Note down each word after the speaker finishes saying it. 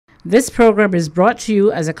This program is brought to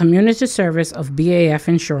you as a community service of BAF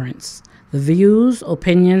Insurance. The views,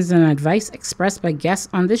 opinions, and advice expressed by guests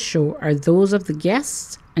on this show are those of the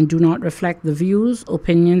guests and do not reflect the views,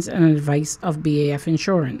 opinions, and advice of BAF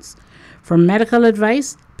Insurance. For medical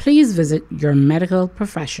advice, please visit your medical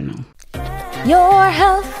professional. Your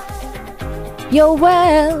health, your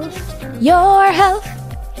wealth, your health,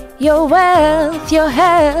 your wealth, your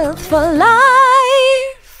health for life.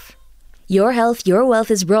 Your Health, Your Wealth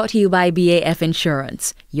is brought to you by BAF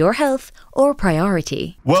Insurance. Your health, our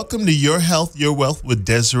priority. Welcome to Your Health, Your Wealth with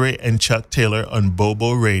Desiree and Chuck Taylor on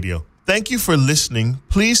Bobo Radio. Thank you for listening.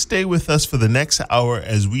 Please stay with us for the next hour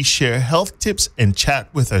as we share health tips and chat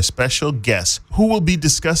with our special guests who will be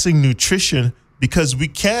discussing nutrition because we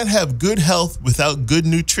can't have good health without good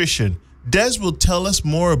nutrition. Des will tell us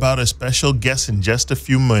more about our special guest in just a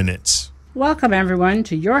few minutes. Welcome, everyone,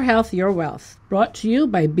 to Your Health, Your Wealth, brought to you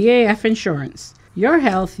by BAF Insurance. Your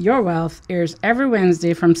Health, Your Wealth airs every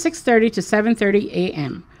Wednesday from 6:30 to 7:30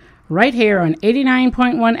 a.m. right here on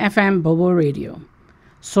 89.1 FM Bobo Radio.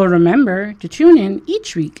 So remember to tune in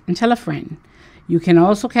each week and tell a friend. You can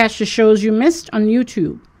also catch the shows you missed on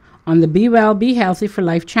YouTube on the Be Well, Be Healthy for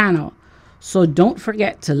Life channel. So don't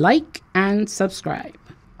forget to like and subscribe.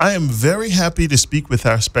 I am very happy to speak with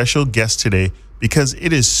our special guest today because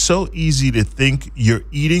it is so easy to think you're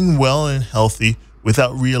eating well and healthy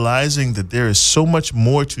without realizing that there is so much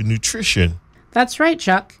more to nutrition. That's right,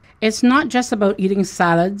 Chuck. It's not just about eating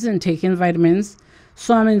salads and taking vitamins.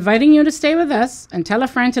 So I'm inviting you to stay with us and tell a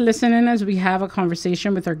friend to listen in as we have a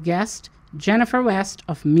conversation with our guest, Jennifer West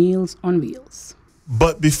of Meals on Wheels.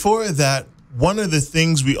 But before that, one of the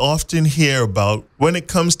things we often hear about when it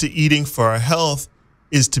comes to eating for our health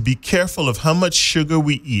is to be careful of how much sugar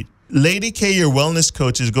we eat. Lady K, your wellness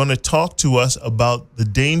coach, is going to talk to us about the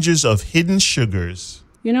dangers of hidden sugars.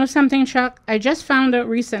 You know something, Chuck? I just found out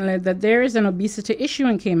recently that there is an obesity issue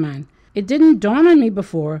in Cayman. It didn't dawn on me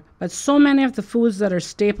before, but so many of the foods that are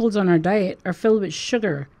staples on our diet are filled with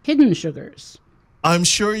sugar, hidden sugars. I'm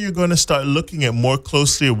sure you're going to start looking at more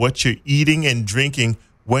closely at what you're eating and drinking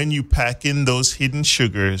when you pack in those hidden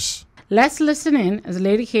sugars. Let's listen in as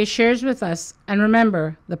Lady K shares with us. And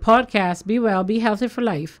remember, the podcast Be Well, Be Healthy for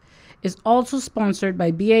Life is also sponsored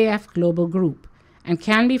by BAF Global Group and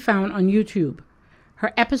can be found on YouTube.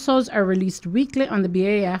 Her episodes are released weekly on the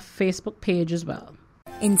BAF Facebook page as well.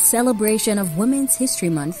 In celebration of Women's History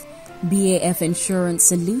Month, BAF Insurance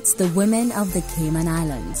salutes the women of the Cayman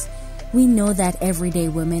Islands. We know that everyday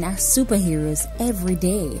women are superheroes every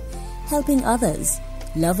day, helping others,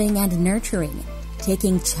 loving and nurturing,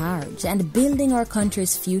 taking charge and building our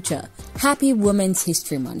country's future. Happy Women's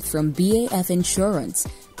History Month from BAF Insurance,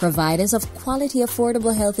 providers of quality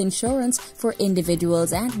affordable health insurance for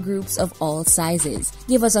individuals and groups of all sizes.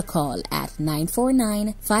 Give us a call at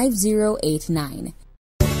 949-5089.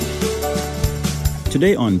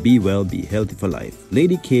 Today on Be Well, Be Healthy for Life,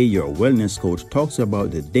 Lady K, your wellness coach, talks about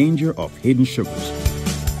the danger of hidden sugars.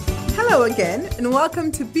 Hello again, and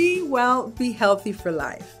welcome to Be Well, Be Healthy for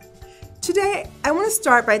Life. Today, I want to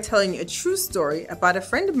start by telling you a true story about a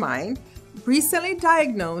friend of mine recently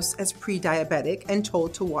diagnosed as pre-diabetic and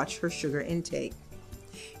told to watch her sugar intake.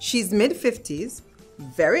 She's mid-50s,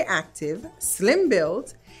 very active,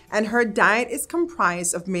 slim-built, and her diet is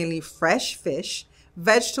comprised of mainly fresh fish,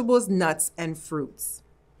 vegetables, nuts, and fruits.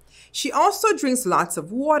 She also drinks lots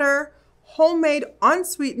of water, homemade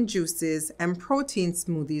unsweetened juices, and protein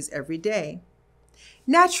smoothies every day.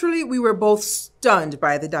 Naturally, we were both stunned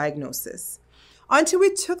by the diagnosis until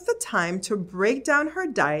we took the time to break down her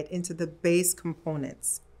diet into the base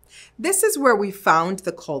components. This is where we found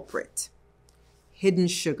the culprit: hidden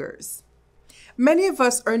sugars. Many of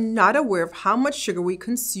us are not aware of how much sugar we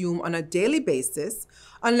consume on a daily basis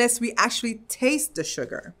unless we actually taste the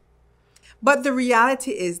sugar. But the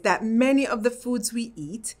reality is that many of the foods we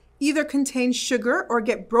eat either contain sugar or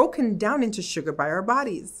get broken down into sugar by our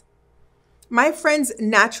bodies. My friend's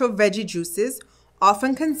natural veggie juices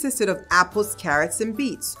often consisted of apples, carrots, and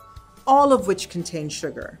beets, all of which contain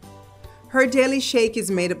sugar. Her daily shake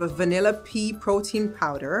is made up of vanilla pea protein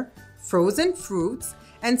powder, frozen fruits,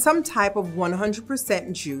 and some type of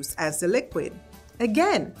 100% juice as the liquid.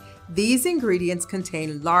 Again, these ingredients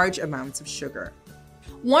contain large amounts of sugar.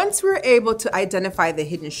 Once we were able to identify the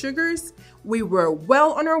hidden sugars, we were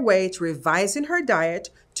well on our way to revising her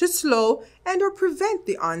diet to slow and or prevent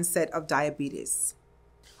the onset of diabetes.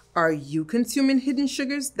 Are you consuming hidden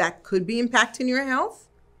sugars that could be impacting your health?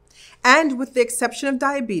 And with the exception of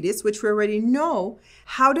diabetes, which we already know,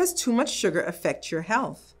 how does too much sugar affect your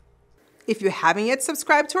health? If you haven't yet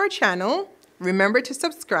subscribed to our channel, remember to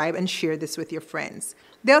subscribe and share this with your friends.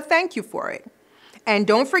 They'll thank you for it. And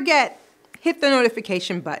don't forget, hit the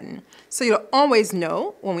notification button so you'll always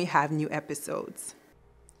know when we have new episodes.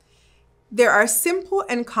 There are simple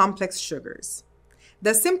and complex sugars.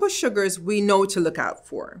 The simple sugars we know to look out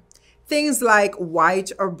for. Things like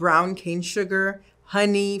white or brown cane sugar,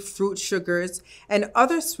 honey, fruit sugars, and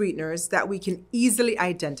other sweeteners that we can easily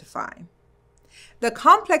identify. The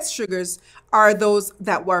complex sugars are those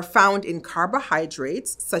that were found in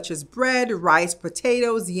carbohydrates such as bread, rice,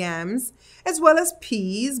 potatoes, yams, as well as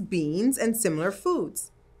peas, beans, and similar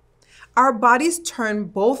foods. Our bodies turn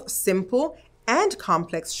both simple and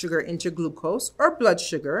complex sugar into glucose or blood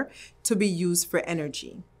sugar to be used for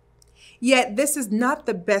energy. Yet this is not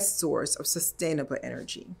the best source of sustainable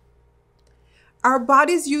energy. Our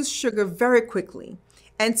bodies use sugar very quickly,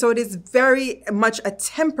 and so it is very much a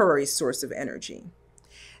temporary source of energy.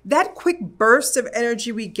 That quick burst of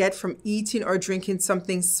energy we get from eating or drinking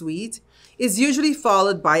something sweet is usually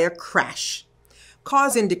followed by a crash,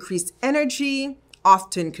 causing decreased energy,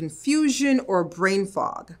 often confusion or brain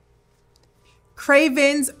fog.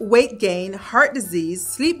 Cravings, weight gain, heart disease,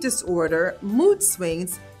 sleep disorder, mood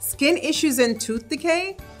swings, skin issues, and tooth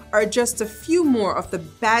decay are just a few more of the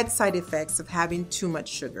bad side effects of having too much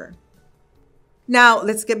sugar. Now,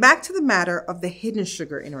 let's get back to the matter of the hidden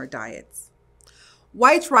sugar in our diets.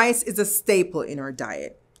 White rice is a staple in our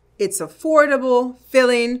diet. It's affordable,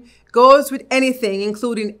 filling, goes with anything,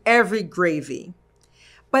 including every gravy.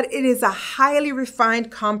 But it is a highly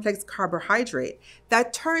refined complex carbohydrate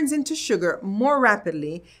that turns into sugar more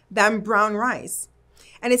rapidly than brown rice,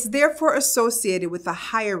 and it's therefore associated with a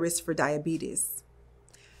higher risk for diabetes.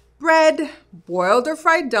 Bread, boiled or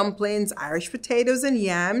fried dumplings, Irish potatoes, and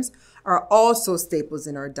yams are also staples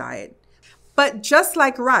in our diet. But just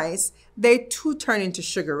like rice, they too turn into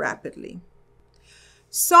sugar rapidly.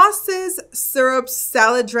 Sauces, syrups,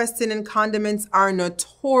 salad dressing, and condiments are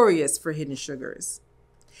notorious for hidden sugars.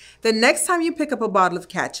 The next time you pick up a bottle of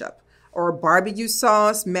ketchup, or barbecue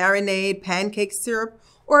sauce, marinade, pancake syrup,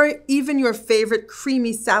 or even your favorite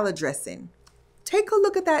creamy salad dressing, take a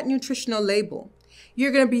look at that nutritional label.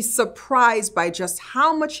 You're going to be surprised by just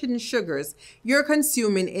how much hidden sugars you're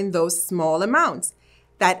consuming in those small amounts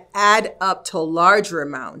that add up to larger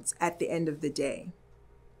amounts at the end of the day.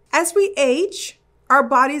 As we age, our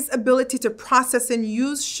body's ability to process and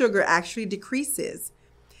use sugar actually decreases.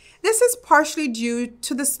 This is partially due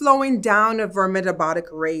to the slowing down of our metabolic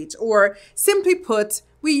rate, or simply put,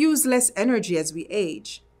 we use less energy as we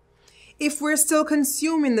age. If we're still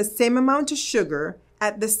consuming the same amount of sugar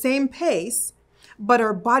at the same pace, but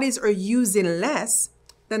our bodies are using less,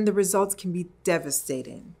 then the results can be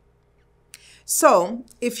devastating. So,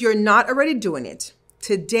 if you're not already doing it,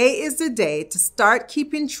 today is the day to start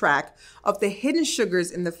keeping track of the hidden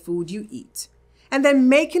sugars in the food you eat, and then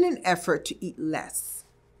making an effort to eat less.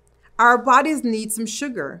 Our bodies need some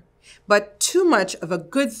sugar, but too much of a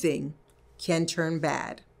good thing can turn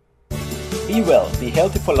bad. Be Well, Be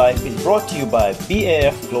Healthy for Life is brought to you by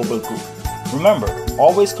BAF Global Group. Remember,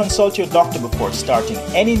 always consult your doctor before starting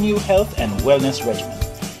any new health and wellness regimen.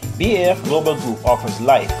 BAF Global Group offers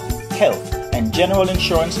life, health, and general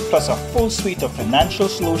insurance, plus a full suite of financial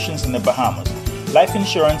solutions in the Bahamas, life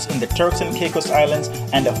insurance in the Turks and Caicos Islands,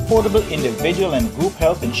 and affordable individual and group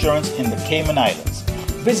health insurance in the Cayman Islands.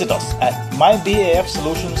 Visit us at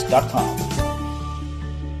mybafsolutions.com.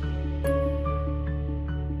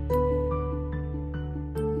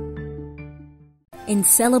 In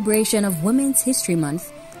celebration of Women's History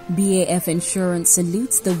Month, BAF Insurance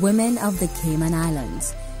salutes the women of the Cayman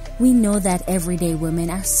Islands. We know that everyday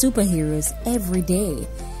women are superheroes every day,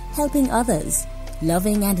 helping others,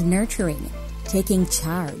 loving and nurturing, taking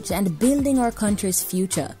charge and building our country's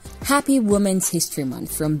future. Happy Women's History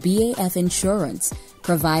Month from BAF Insurance,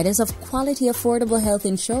 providers of quality, affordable health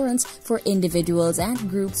insurance for individuals and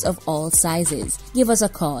groups of all sizes. Give us a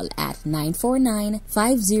call at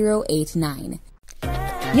 949-5089.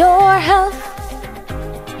 Your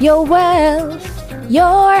health, your wealth,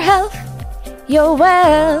 your health, your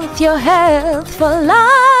wealth, your health for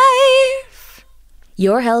life.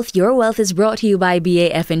 Your Health, Your Wealth is brought to you by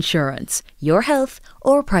BAF Insurance. Your health,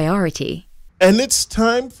 our priority. And it's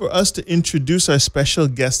time for us to introduce our special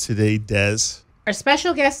guest today, Des. Our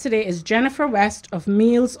special guest today is Jennifer West of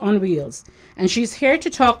Meals on Wheels, and she's here to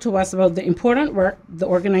talk to us about the important work the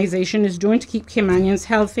organization is doing to keep Caymanians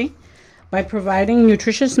healthy by providing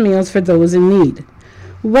nutritious meals for those in need.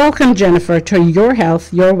 Welcome, Jennifer, to Your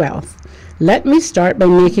Health, Your Wealth. Let me start by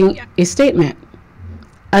making a statement.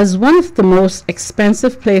 As one of the most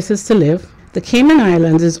expensive places to live, the Cayman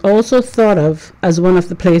Islands is also thought of as one of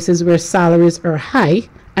the places where salaries are high,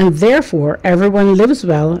 and therefore everyone lives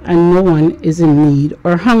well and no one is in need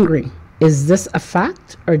or hungry. Is this a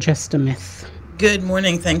fact or just a myth? Good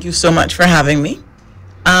morning. Thank you so much for having me.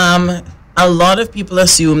 A lot of people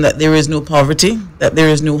assume that there is no poverty, that there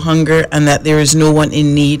is no hunger, and that there is no one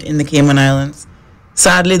in need in the Cayman Islands.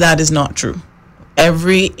 Sadly, that is not true.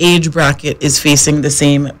 Every age bracket is facing the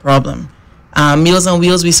same problem. Meals on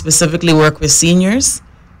Wheels, we specifically work with seniors.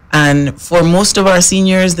 And for most of our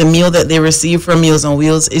seniors, the meal that they receive from Meals on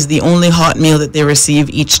Wheels is the only hot meal that they receive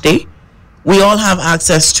each day. We all have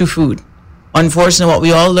access to food. Unfortunately, what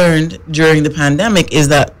we all learned during the pandemic is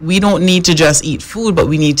that we don't need to just eat food, but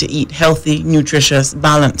we need to eat healthy, nutritious,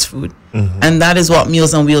 balanced food. And that is what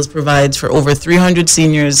Meals on Wheels provides for over 300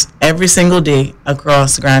 seniors every single day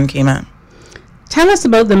across Grand Cayman. Tell us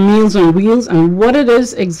about the Meals on Wheels and what it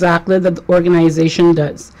is exactly that the organization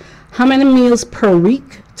does. How many meals per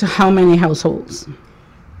week to how many households?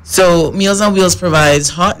 So Meals on Wheels provides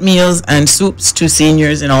hot meals and soups to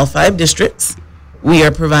seniors in all 5 districts. We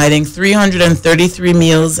are providing 333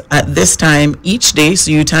 meals at this time each day,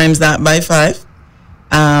 so you times that by 5.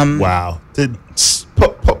 Wow.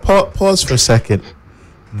 Pause for a second.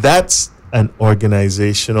 That's an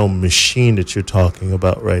organizational machine that you're talking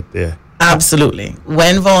about right there. Absolutely.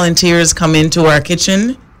 When volunteers come into our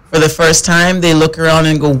kitchen for the first time, they look around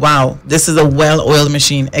and go, wow, this is a well-oiled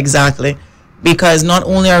machine. Exactly. Because not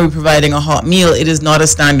only are we providing a hot meal, it is not a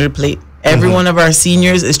standard plate. Every one of our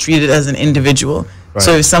seniors is treated as an individual. Right.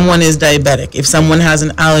 So if someone is diabetic, if someone has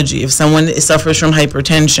an allergy, if someone suffers from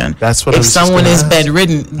hypertension, if someone is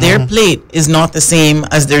bedridden, their plate is not the same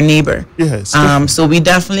as their neighbor. Yes. So we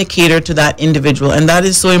definitely cater to that individual. And that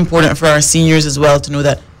is so important for our seniors as well, to know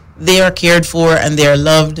that they are cared for and they are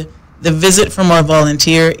loved. The visit from our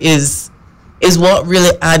volunteer is what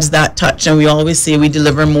really adds that touch. And we always say we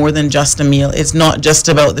deliver more than just a meal. It's not just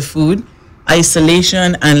about the food.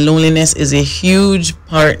 Isolation and loneliness is a huge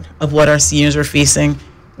part of what our seniors are facing.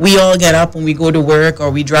 We all get up when we go to work, or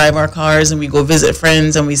we drive our cars and we go visit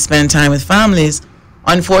friends and we spend time with families.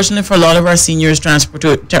 Unfortunately, for a lot of our seniors,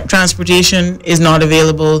 transportation is not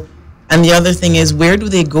available. And the other thing is, where do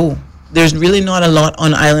they go? There's really not a lot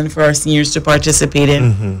on island for our seniors to participate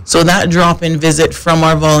in. So that drop-in visit from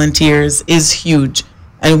our volunteers is huge.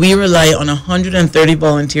 And we rely on 130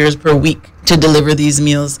 volunteers per week to deliver these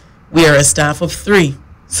meals. We are a staff of 3.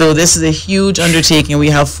 So this is a huge undertaking. We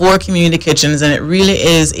have 4 community kitchens, and it really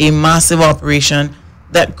is a massive operation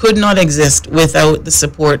that could not exist without the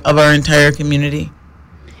support of our entire community.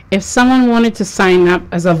 If someone wanted to sign up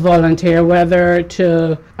as a volunteer, whether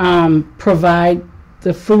to provide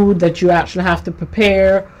the food that you actually have to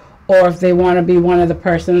prepare, or if they want to be one of the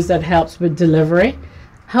persons that helps with delivery,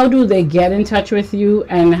 how do they get in touch with you,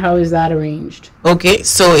 and how is that arranged? Okay,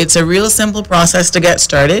 so it's a real simple process to get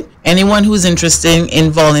started. Anyone who's interested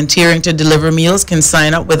in volunteering to deliver meals can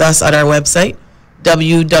sign up with us at our website,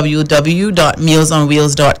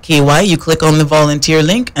 www.mealsonwheels.ky. You click on the volunteer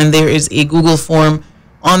link, and there is a Google form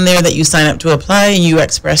on there that you sign up to apply, and you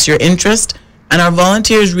express your interest. And our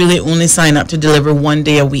volunteers really only sign up to deliver 1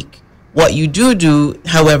 day a week. What you do,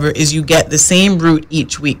 however, is you get the same route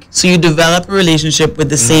each week. So you develop a relationship with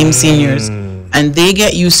the same seniors, and they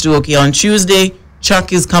get used to, okay, on Tuesday,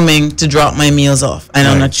 Chuck is coming to drop my meals off. And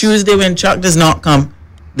on a Tuesday when Chuck does not come,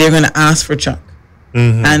 they're going to ask for Chuck.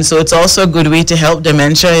 And so it's also a good way to help.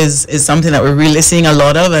 Dementia is something that we're really seeing a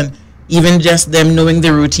lot of, and even just them knowing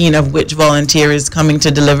the routine of which volunteer is coming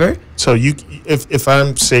to deliver. So if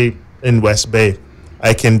I'm, say, in West Bay,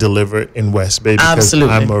 I can deliver in West Bay because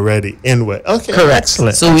I'm already in West. Okay, correct.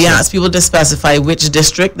 Excellent. So we ask people to specify which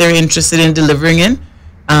district they're interested in delivering in.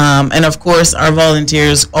 And of course, our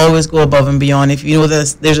volunteers always go above and beyond. If you know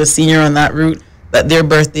there's a senior on that route that their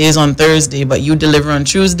birthday is on Thursday, but you deliver on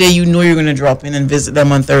Tuesday, you know you're going to drop in and visit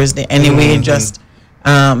them on Thursday anyway, and just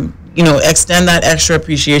extend that extra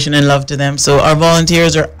appreciation and love to them. So our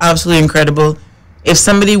volunteers are absolutely incredible. If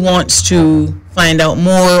somebody wants to find out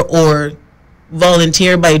more or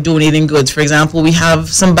volunteer by donating goods, for example, we have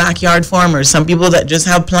some backyard farmers, some people that just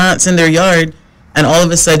have plants in their yard, and all of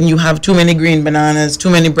a sudden you have too many green bananas, too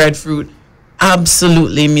many breadfruit.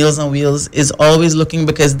 Absolutely, Meals on Wheels is always looking,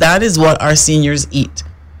 because that is what our seniors eat.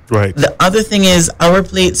 Right. The other thing is, our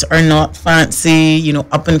plates are not fancy,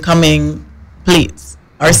 up and coming plates.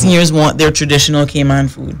 Our seniors want their traditional Cayman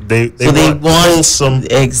food. They want wholesome.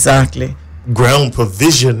 Exactly. Ground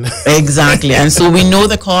provision. Exactly. And so we know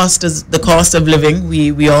the cost of living.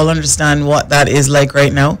 We all understand what that is like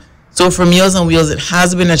right now. So for Meals on Wheels, it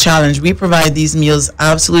has been a challenge. We provide these meals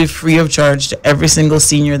absolutely free of charge to every single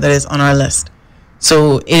senior that is on our list.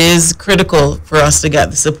 So it is critical for us to get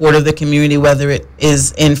the support of the community, whether it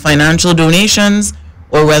is in financial donations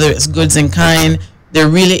or whether it's goods in kind. there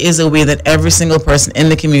really is a way that every single person in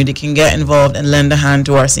the community can get involved and lend a hand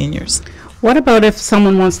to our seniors. What about if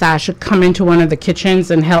someone wants to actually come into one of the kitchens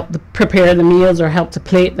and help prepare the meals or help to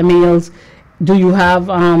plate the meals? Do you have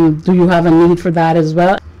a need for that as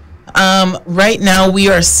well? Right now, we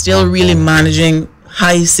are still really managing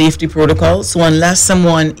high safety protocols. So unless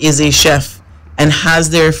someone is a chef and has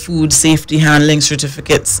their food safety handling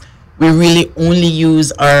certificates, we really only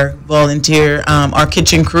use our volunteer, our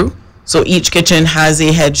kitchen crew. So each kitchen has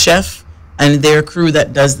a head chef and their crew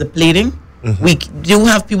that does the plating. Mm-hmm. We do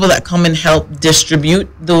have people that come and help distribute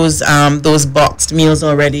those boxed meals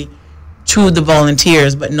already to the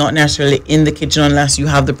volunteers, but not necessarily in the kitchen unless you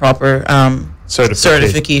have the proper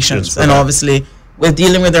certifications. And obviously, with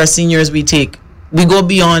dealing with our seniors, we go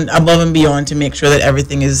above and beyond to make sure that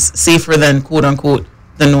everything is safer than quote unquote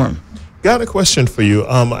the norm. Got a question for you.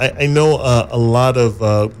 I know a lot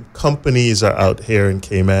of companies are out here in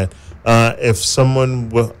Cayman. If someone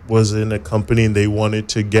was in a company and they wanted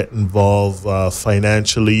to get involved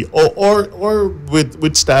financially or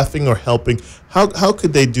with staffing or helping, how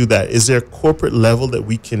could they do that? Is there a corporate level that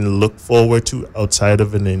we can look forward to outside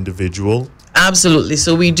of an individual? Absolutely.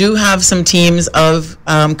 So we do have some teams of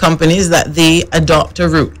companies that they adopt a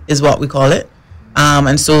route, is what we call it.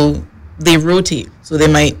 And so they rotate. So they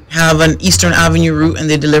might have an Eastern Avenue route and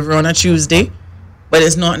they deliver on a Tuesday, but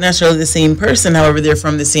it's not necessarily the same person. However, they're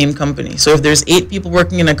from the same company. So if there's 8 people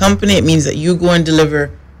working in a company, it means that you go and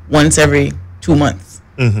deliver once every 2 months.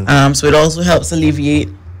 Mm-hmm. So it also helps alleviate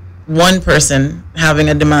one person having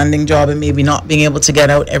a demanding job and maybe not being able to get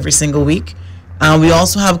out every single week. We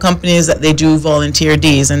also have companies that they do volunteer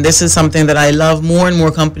days, and this is something that I love. More and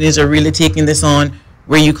more companies are really taking this on,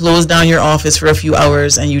 where you close down your office for a few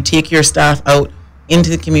hours and you take your staff out into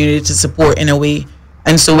the community to support in a way.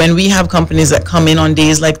 And so when we have companies that come in on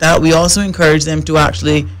days like that, we also encourage them to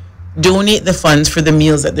actually donate the funds for the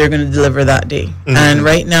meals that they're going to deliver that day. Mm-hmm. And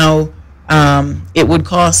right now, it would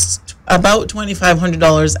cost about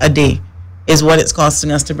 $2,500 a day is what it's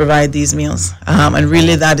costing us to provide these meals. And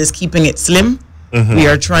really that is keeping it slim. Mm-hmm. We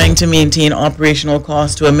are trying to maintain operational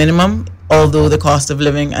costs to a minimum, although the cost of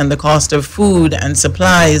living and the cost of food and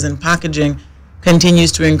supplies and packaging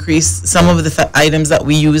continues to increase. Some of the items that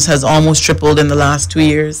we use has almost tripled in the last 2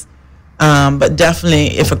 years. But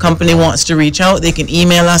definitely, if a company wants to reach out, they can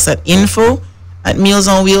email us at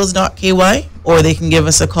info@mealsonwheels.ky, or they can give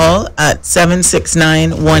us a call at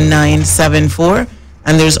 769-1974.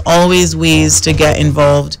 And there's always ways to get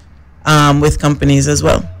involved with companies as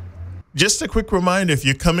well. Just a quick reminder, if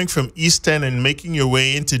you're coming from East End and making your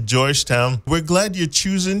way into Georgetown, we're glad you're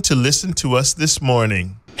choosing to listen to us this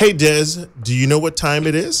morning. Hey, Des, do you know what time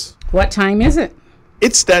it is? What time is it?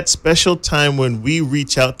 It's that special time when we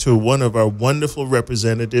reach out to one of our wonderful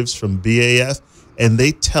representatives from BAF, and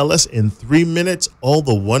they tell us in 3 minutes all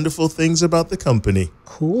the wonderful things about the company.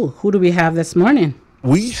 Cool. Who do we have this morning?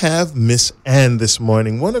 We have Miss Ann this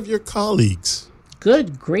morning, one of your colleagues.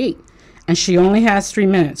 Good, great. And she only has 3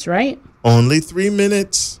 minutes, right? Only 3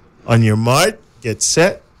 minutes. On your mark, get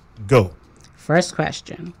set, go. First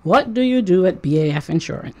question. What do you do at BAF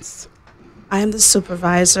Insurance? I am the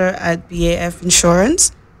supervisor at BAF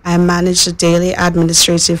Insurance. I manage the daily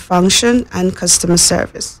administrative function and customer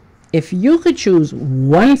service. If you could choose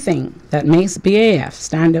one thing that makes BAF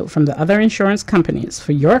stand out from the other insurance companies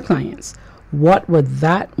for your clients, what would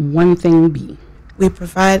that one thing be? We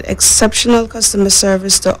provide exceptional customer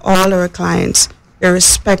service to all our clients,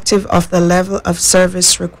 irrespective of the level of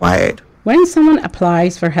service required. When someone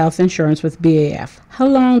applies for health insurance with BAF, how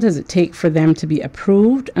long does it take for them to be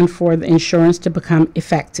approved and for the insurance to become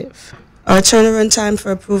effective? Our turnaround time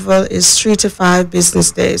for approval is 3 to 5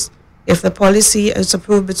 business days. If the policy is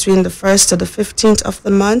approved between the 1st to the 15th of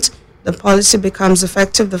the month, the policy becomes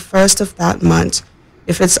effective the 1st of that month.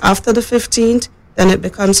 If it's after the 15th, then it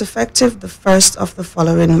becomes effective the 1st of the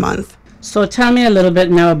following month. So tell me a little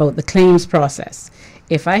bit now about the claims process.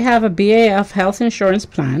 If I have a BAF health insurance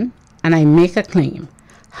plan and I make a claim,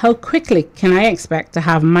 how quickly can I expect to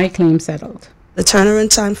have my claim settled? The turnaround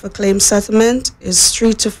time for claim settlement is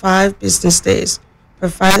 3 to 5 business days,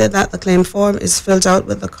 provided that the claim form is filled out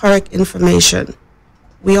with the correct information.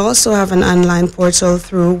 We also have an online portal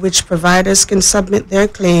through which providers can submit their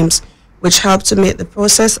claims, which help to make the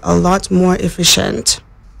process a lot more efficient.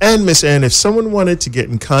 And Miss Ann, if someone wanted to get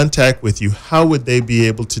in contact with you, how would they be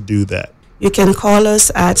able to do that? You can call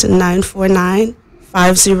us at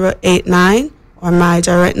 949-5089, or my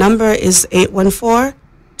direct number is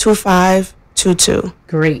 814-2522.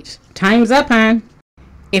 Great. Time's up, Ann.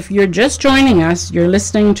 If you're just joining us, you're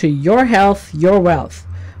listening to Your Health, Your Wealth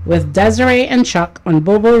with Desiree and Chuck on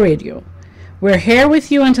Bobo Radio. We're here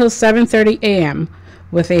with you until 7:30 a.m.,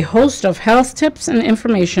 with a host of health tips and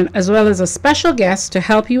information, as well as a special guest to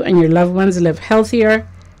help you and your loved ones live healthier,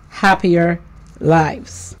 happier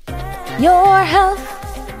lives. Your health,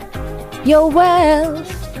 your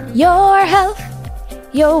wealth, your health,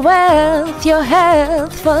 your wealth, your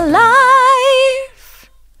health for life.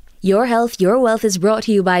 Your Health, Your Wealth is brought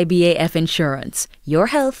to you by BAF Insurance. Your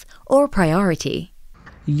health, our priority.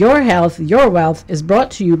 Your Health, Your Wealth is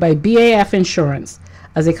brought to you by BAF Insurance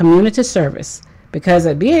as a community service, because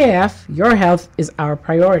at BAF, your health is our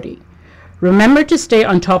priority. Remember to stay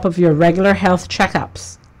on top of your regular health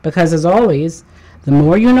checkups, because as always, the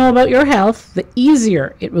more you know about your health, the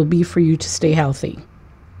easier it will be for you to stay healthy.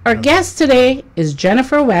 Our guest today is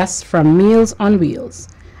Jennifer West from Meals on Wheels,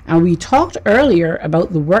 and we talked earlier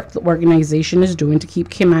about the work the organization is doing to keep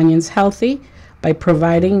Caymanians healthy by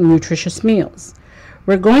providing nutritious meals.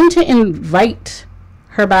 We're going to invite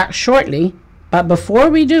her back shortly, but before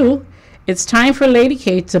we do, it's time for Lady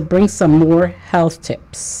K to bring some more health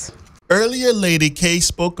tips. Earlier, Lady K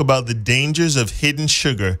spoke about the dangers of hidden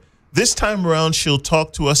sugar. This time around, she'll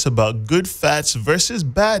talk to us about good fats versus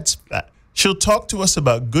bad fat. She'll talk to us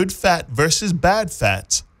about good fat versus bad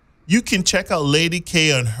fats. You can check out Lady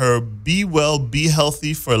K on her Be Well, Be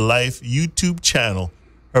Healthy for Life YouTube channel.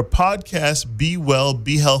 Her podcast, Be Well,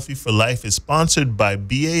 Be Healthy for Life, is sponsored by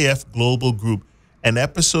BAF Global Group, and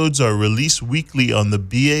episodes are released weekly on the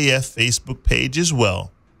BAF Facebook page as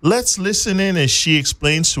well. Let's listen in as she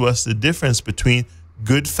explains to us the difference between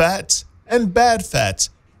good fats and bad fats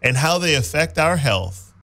and how they affect our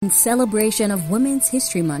health. In celebration of Women's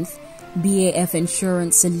History Month, BAF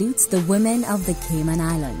Insurance salutes the women of the Cayman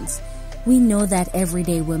Islands. We know that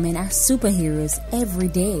everyday women are superheroes every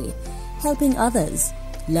day, helping others,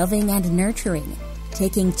 loving and nurturing,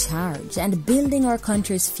 taking charge and building our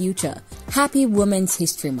country's future. Happy Women's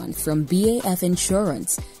History Month from BAF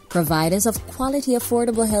Insurance, providers of quality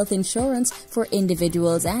affordable health insurance for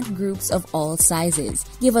individuals and groups of all sizes.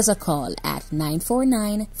 Give us a call at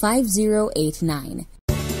 949-5089.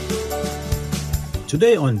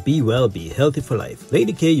 Today on Be Well, Be Healthy for Life,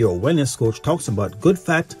 Lady K, your wellness coach, talks about good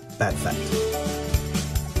fat, bad fat.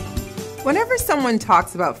 Whenever someone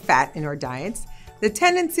talks about fat in our diets, the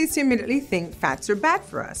tendency is to immediately think fats are bad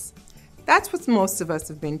for us. That's what most of us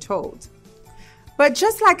have been told. But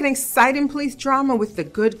just like an exciting police drama with the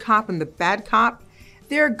good cop and the bad cop,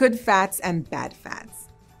 there are good fats and bad fats.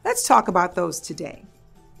 Let's talk about those today.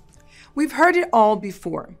 We've heard it all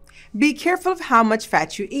before. Be careful of how much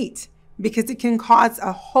fat you eat, because it can cause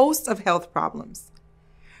a host of health problems.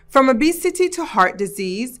 From obesity to heart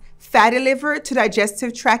disease, fatty liver to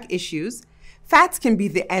digestive tract issues, fats can be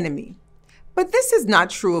the enemy. But this is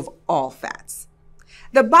not true of all fats.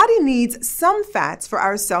 The body needs some fats for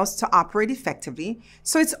our cells to operate effectively,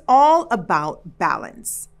 so it's all about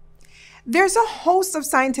balance. There's a host of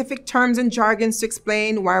scientific terms and jargons to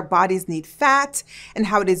explain why our bodies need fat and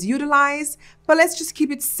how it is utilized, but let's just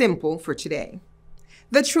keep it simple for today.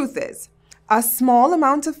 The truth is, a small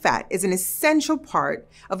amount of fat is an essential part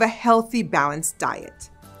of a healthy, balanced diet.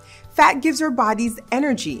 Fat gives our bodies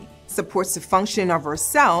energy, supports the functioning of our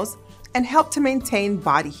cells, and helps to maintain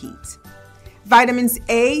body heat. Vitamins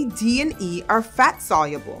A, D, and E are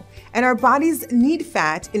fat-soluble, and our bodies need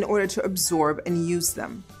fat in order to absorb and use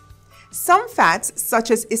them. Some fats,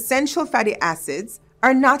 such as essential fatty acids,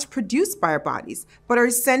 are not produced by our bodies, but are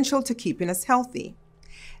essential to keeping us healthy.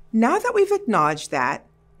 Now that we've acknowledged that,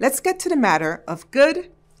 let's get to the matter of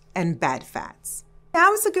good and bad fats.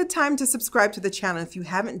 Now is a good time to subscribe to the channel if you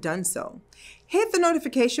haven't done so. Hit the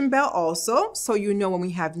notification bell also so you know when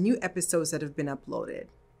we have new episodes that have been uploaded.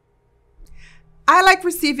 I like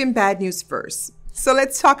receiving bad news first, so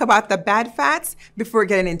let's talk about the bad fats before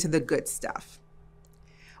getting into the good stuff.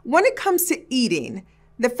 When it comes to eating,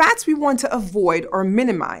 the fats we want to avoid or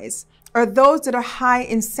minimize are those that are high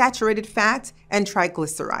in saturated fat and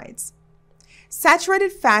triglycerides.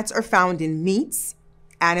 Saturated fats are found in meats,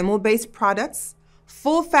 animal-based products,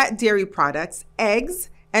 full-fat dairy products, eggs,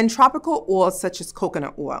 and tropical oils such as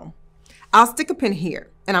coconut oil. I'll stick a pin here,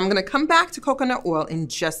 and I'm going to come back to coconut oil in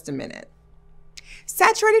just a minute.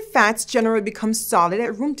 Saturated fats generally become solid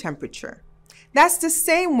at room temperature. That's the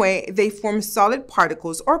same way they form solid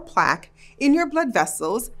particles or plaque in your blood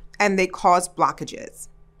vessels, and they cause blockages.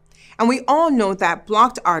 And we all know that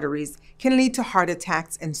blocked arteries can lead to heart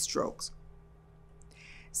attacks and strokes.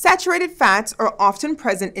 Saturated fats are often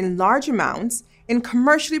present in large amounts in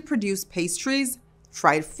commercially produced pastries,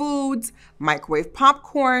 fried foods, microwave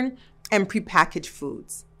popcorn, and prepackaged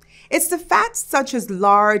foods. It's the fats such as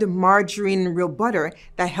lard, margarine, and real butter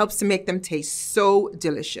that helps to make them taste so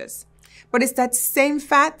delicious. But it's that same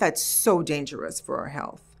fat that's so dangerous for our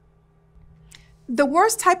health. The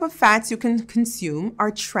worst type of fats you can consume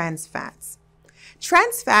are trans fats.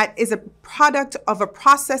 Trans fat is a product of a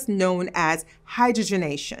process known as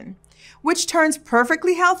hydrogenation, which turns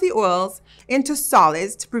perfectly healthy oils into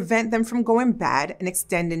solids to prevent them from going bad and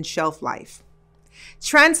extending shelf life.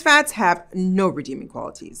 Trans fats have no redeeming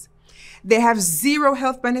qualities. They have zero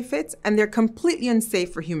health benefits and they're completely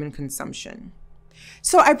unsafe for human consumption.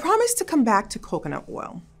 So I promise to come back to coconut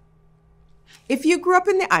oil. If you grew up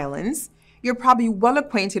in the islands, you're probably well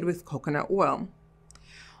acquainted with coconut oil.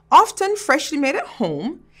 Often freshly made at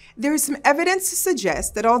home, there is some evidence to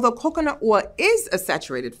suggest that although coconut oil is a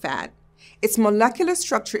saturated fat, its molecular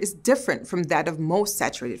structure is different from that of most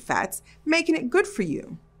saturated fats, making it good for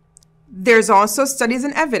you. There's also studies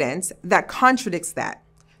and evidence that contradicts that.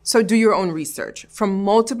 So do your own research from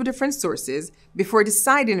multiple different sources before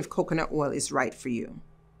deciding if coconut oil is right for you.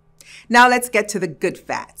 Now let's get to the good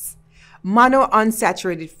fats.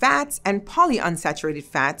 Monounsaturated fats and polyunsaturated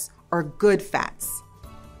fats are good fats.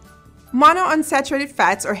 Monounsaturated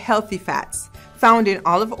fats are healthy fats found in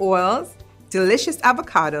olive oils, delicious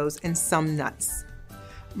avocados, and some nuts.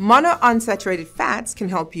 Monounsaturated fats can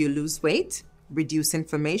help you lose weight, reduce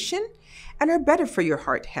inflammation, and are better for your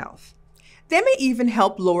heart health. They may even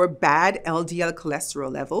help lower bad LDL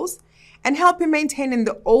cholesterol levels and help in maintaining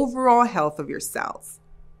the overall health of your cells.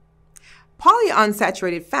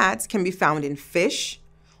 Polyunsaturated fats can be found in fish,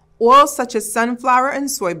 oils such as sunflower and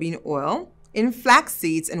soybean oil, in flax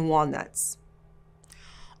seeds and walnuts.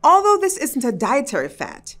 Although this isn't a dietary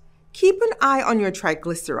fat, keep an eye on your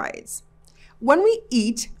triglycerides. When we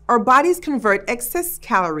eat, our bodies convert excess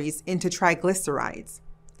calories into triglycerides.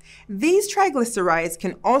 These triglycerides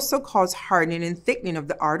can also cause hardening and thickening of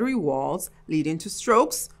the artery walls, leading to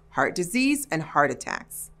strokes, heart disease, and heart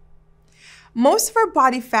attacks. Most of our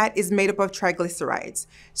body fat is made up of triglycerides,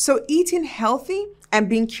 so eating healthy and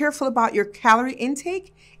being careful about your calorie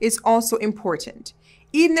intake is also important,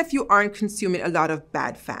 even if you aren't consuming a lot of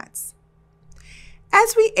bad fats.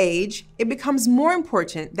 As we age, it becomes more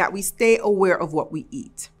important that we stay aware of what we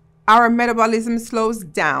eat. Our metabolism slows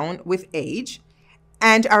down with age,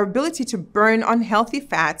 and our ability to burn unhealthy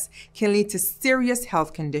fats can lead to serious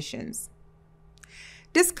health conditions.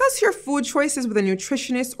 Discuss your food choices with a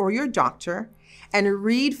nutritionist or your doctor, and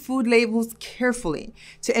read food labels carefully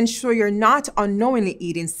to ensure you're not unknowingly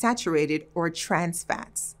eating saturated or trans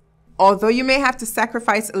fats. Although you may have to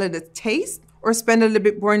sacrifice a little taste or spend a little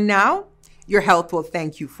bit more now, your health will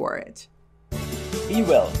thank you for it. Be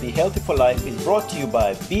Well, Be Healthy for Life is brought to you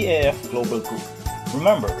by BAF Global Group.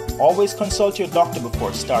 Remember, always consult your doctor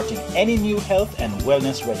before starting any new health and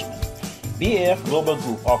wellness regimen. BAF Global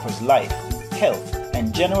Group offers life, health,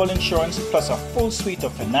 and general insurance, plus a full suite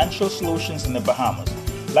of financial solutions in the Bahamas,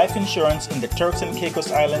 life insurance in the Turks and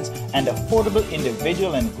Caicos Islands, and affordable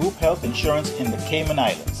individual and group health insurance in the Cayman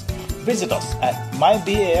Islands. Visit us at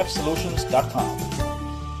mybafsolutions.com.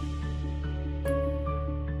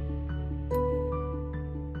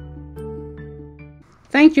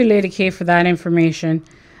 Thank you, Lady K, for that information.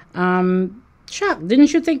 Chuck,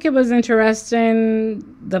 didn't you think it was interesting,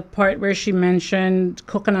 the part where she mentioned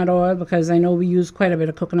coconut oil? Because I know we use quite a bit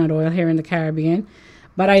of coconut oil here in the Caribbean.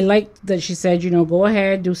 But I liked that she said, go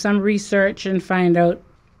ahead, do some research and find out.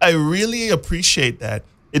 I really appreciate that.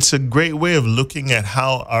 It's a great way of looking at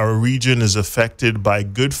how our region is affected by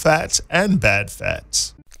good fats and bad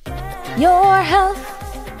fats. Your health,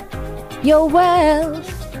 your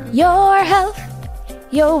wealth, your health,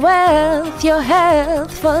 your wealth, your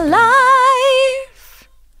health for life.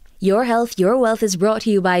 Your Health, Your Wealth is brought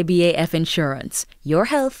to you by BAF Insurance. Your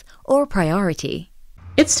health, our priority.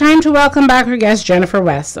 It's time to welcome back our guest, Jennifer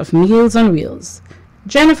West of Meals on Wheels.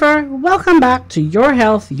 Jennifer, welcome back to Your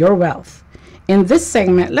Health, Your Wealth. In this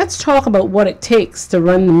segment, let's talk about what it takes to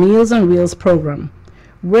run the Meals on Wheels program.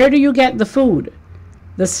 Where do you get the food,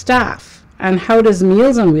 the staff, and how does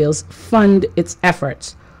Meals on Wheels fund its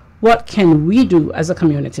efforts? What can we do as a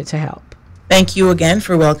community to help? Thank you again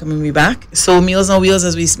for welcoming me back. So Meals on Wheels,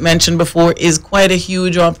 as we mentioned before, is quite a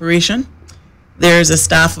huge operation. There's a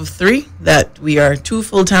staff of 3 that we are 2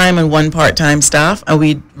 full-time and 1 part-time staff, and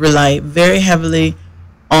we rely very heavily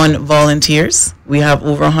on volunteers. We have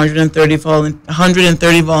over 130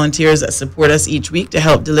 volunteers that support us each week to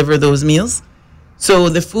help deliver those meals. So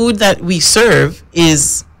the food that we serve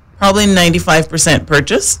is probably 95%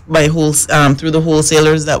 purchased by through the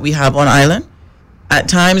wholesalers that we have on island. At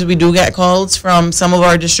times, we do get calls from some of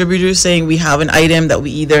our distributors saying we have an item that we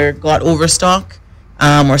either got overstock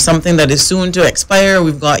or something that is soon to expire.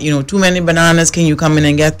 We've got, too many bananas. Can you come in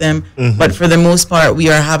and get them? Mm-hmm. But for the most part, we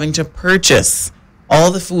are having to purchase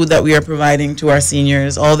all the food that we are providing to our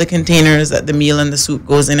seniors, all the containers that the meal and the soup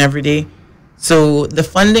goes in every day. So the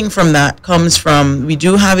funding from that comes from, we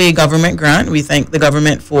do have a government grant. We thank the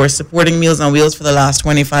government for supporting Meals on Wheels for the last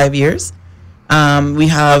 25 years. We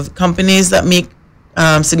have companies that make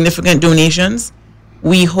significant donations.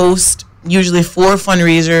 We host usually 4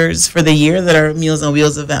 fundraisers for the year that are Meals on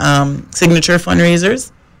Wheels signature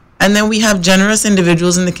fundraisers. And then we have generous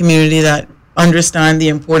individuals in the community that understand the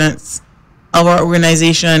importance of our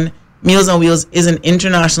organization. Meals on Wheels is an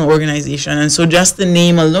international organization. And so just the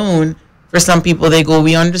name alone, for some people, they go,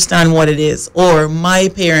 we understand what it is. Or my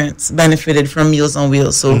parents benefited from Meals on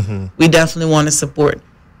Wheels. So we definitely want to support.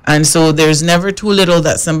 And so there's never too little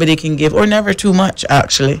that somebody can give, or never too much,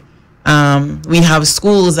 actually. We have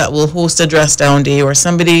schools that will host a dress down day, or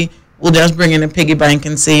somebody will just bring in a piggy bank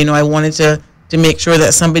and say, I wanted to make sure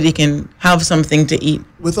that somebody can have something to eat.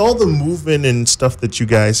 With all the movement and stuff that you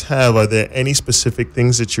guys have, are there any specific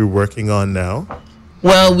things that you're working on now?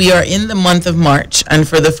 Well, we are in the month of March, and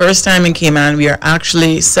for the first time in Cayman, we are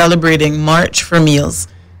actually celebrating March for Meals.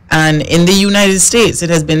 And in the United States, it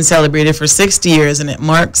has been celebrated for 60 years, and it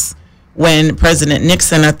marks when President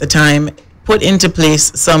Nixon at the time put into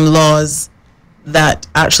place some laws that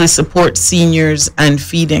actually support seniors and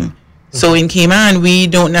feeding. So in Cayman, we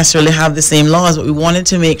don't necessarily have the same laws, but we wanted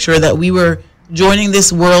to make sure that we were joining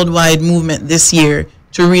this worldwide movement this year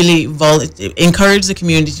to really encourage the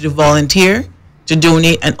community to volunteer, to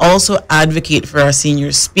donate, and also advocate for our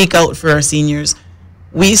seniors, speak out for our seniors.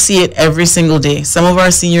 We see it every single day. Some of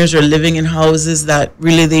our seniors are living in houses that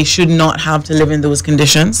really they should not have to live in those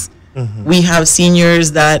conditions. We have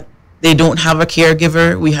seniors that they don't have a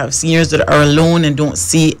caregiver. We have seniors that are alone and don't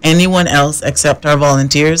see anyone else except our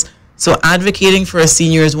volunteers. So advocating for a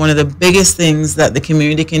senior is one of the biggest things that the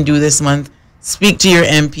community can do this month. Speak to your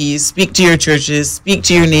MPs, speak to your churches, speak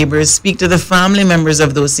to your neighbors, speak to the family members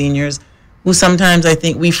of those seniors, who sometimes I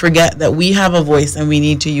think we forget that we have a voice and we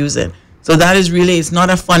need to use it. So that is really, it's not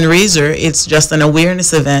a fundraiser, it's just an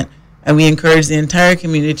awareness event. And we encourage the entire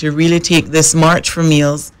community to really take this March for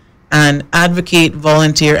Meals and advocate,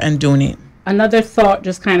 volunteer, and donate. Another thought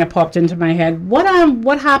just kind of popped into my head.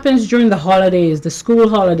 What happens during the holidays, the school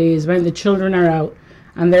holidays, when the children are out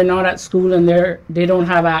and they're not at school and they don't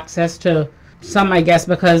have access to some, I guess,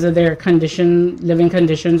 because of their living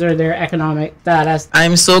conditions or their economic status?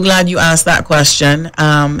 I'm so glad you asked that question.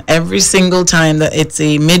 Every single time that it's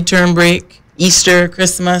a midterm break, Easter,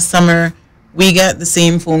 Christmas, summer, we get the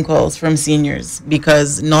same phone calls from seniors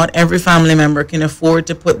because not every family member can afford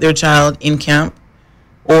to put their child in camp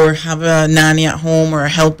or have a nanny at home or a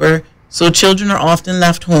helper. So children are often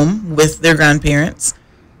left home with their grandparents.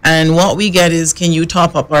 And what we get is, can you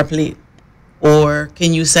top up our plate? Or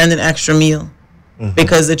can you send an extra meal?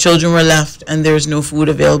 Because the children were left and there's no food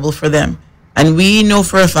available for them. And we know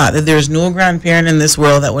for a fact that there's no grandparent in this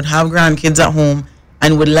world that would have grandkids at home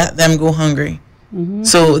and would let them go hungry.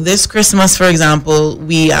 So this Christmas, for example,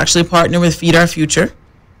 we actually partner with Feed Our Future.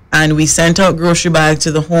 And we sent out grocery bags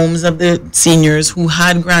to the homes of the seniors who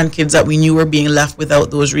had grandkids that we knew were being left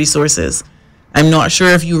without those resources. I'm not sure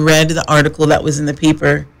if you read the article that was in the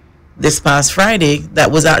paper this past Friday.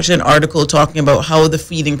 That was actually an article talking about how the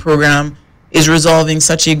feeding program is resolving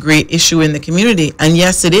such a great issue in the community. And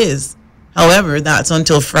yes, it is. However, that's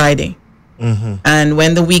until Friday. And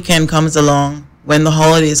when the weekend comes along, when the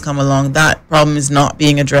holidays come along, that problem is not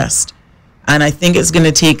being addressed. And I think it's going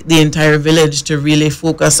to take the entire village to really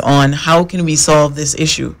focus on how can we solve this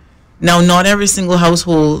issue. Now, not every single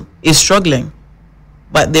household is struggling,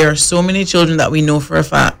 but there are so many children that we know for a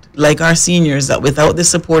fact, like our seniors, that without the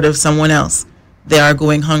support of someone else, they are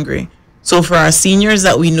going hungry. So for our seniors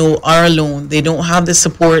that we know are alone, they don't have the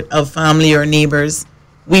support of family or neighbors,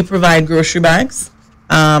 we provide grocery bags.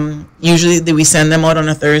 Usually we send them out on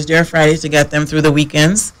a Thursday or Friday to get them through the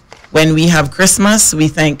weekends. When we have Christmas, we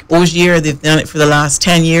thank Ogier. They've done it for the last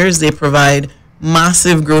 10 years. They provide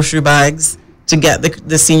massive grocery bags to get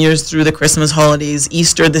the seniors through the Christmas holidays.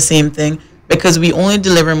 Easter, the same thing, because we only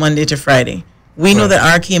deliver Monday to Friday. We know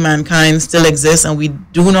that our Cayman kind still exists, and we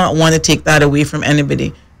do not want to take that away from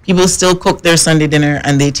anybody. People still cook their Sunday dinner,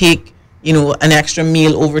 and they take, an extra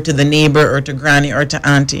meal over to the neighbor or to granny or to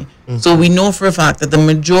auntie. So we know for a fact that the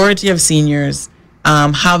majority of seniors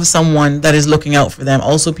have someone that is looking out for them.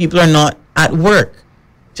 Also, people are not at work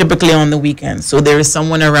typically on the weekends, so there is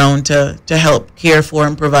someone around to help care for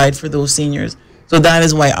and provide for those seniors. So that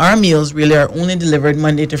is why our meals really are only delivered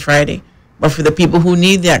Monday to Friday. But for the people who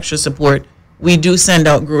need the extra support, we do send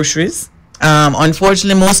out groceries.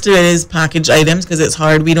 Unfortunately, most of it is packaged items because it's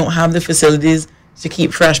hard. We don't have the facilities to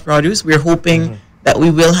keep fresh produce. We're hoping that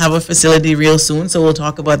we will have a facility real soon, so we'll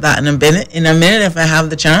talk about that in a minute if I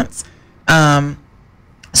have the chance.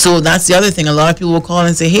 So that's the other thing. A lot of people will call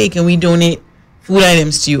and say, hey, can we donate food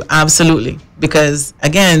items to you, absolutely. Because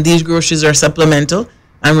again, these groceries are supplemental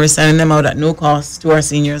and we're sending them out at no cost to our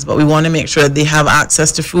seniors, but we want to make sure that they have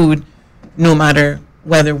access to food no matter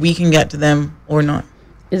whether we can get to them or not.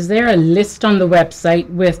 Is there a list on the website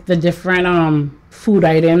with the different food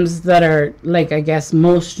items that are, like, I guess,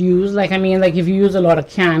 most used? Like, I mean, like if you use a lot of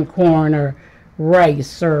canned corn or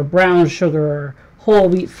rice or brown sugar or whole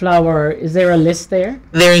wheat flour, is there a list there?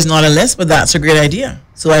 There is not a list, but that's a great idea.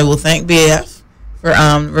 So I will thank BAF for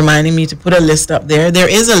reminding me to put a list up there. There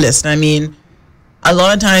is a list. I mean, a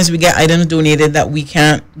lot of times we get items donated that we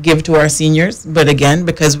can't give to our seniors, but again,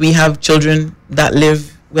 because we have children that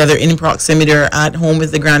live, whether in proximity or at home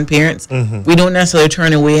with the grandparents, we don't necessarily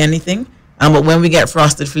turn away anything. But when we get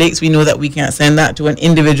Frosted Flakes, we know that we can't send that to an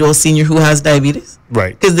individual senior who has diabetes.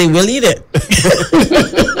 Right. Because they will eat it.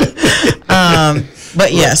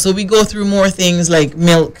 But yeah, so we go through more things like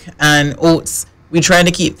milk and oats. We try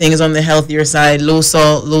to keep things on the healthier side, low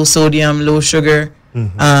salt, low sodium, low sugar.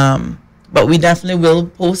 But we definitely will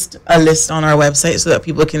post a list on our website so that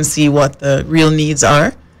people can see what the real needs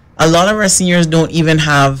are. A lot of our seniors don't even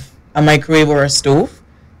have a microwave or a stove.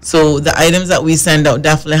 So the items that we send out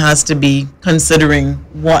definitely has to be considering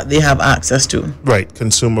what they have access to. Right,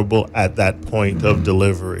 consumable at that point of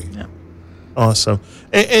delivery. Yeah. Awesome.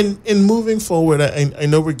 And moving forward, I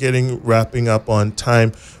know we're wrapping up on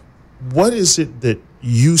time. What is it that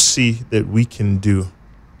you see that we can do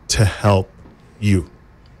to help you?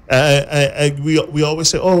 We always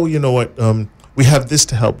say, oh, you know what, we have this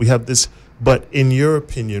to help, we have this. But in your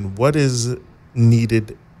opinion, what is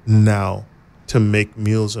needed now to make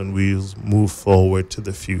Meals on Wheels move forward to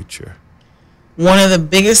the future? One of the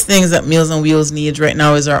biggest things that Meals on Wheels needs right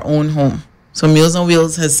now is our own home. So Meals on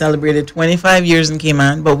Wheels has celebrated 25 years in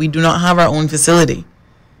Cayman, but we do not have our own facility.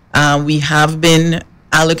 We have been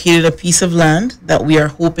allocated a piece of land that we are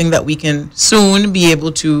hoping that we can soon be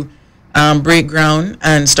able to break ground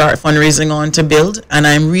and start fundraising on to build. And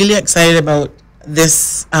I'm really excited about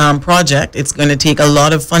this project. It's going to take a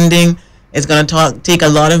lot of funding. It's going to take a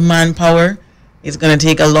lot of manpower. It's going to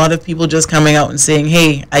take a lot of people just coming out and saying,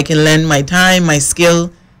 hey, I can lend my time, my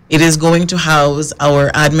skill. It is going to house our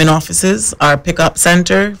admin offices, our pickup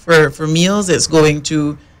center for meals. It's going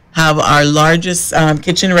to have our largest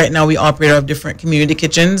kitchen. Right now we operate out of different community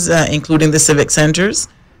kitchens, including the civic centers.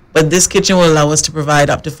 But this kitchen will allow us to provide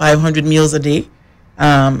up to 500 meals a day.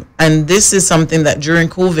 And this is something that during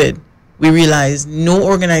COVID, we realized no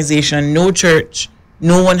organization, no church,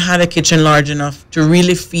 no one had a kitchen large enough to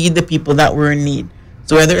really feed the people that were in need.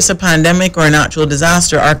 So whether it's a pandemic or a natural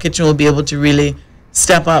disaster, our kitchen will be able to really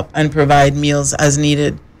step up and provide meals as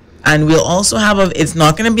needed. And we'll also have it's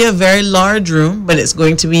not going to be a very large room, but it's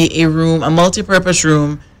going to be a multi-purpose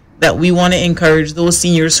room that we want to encourage those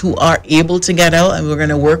seniors who are able to get out. And we're going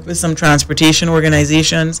to work with some transportation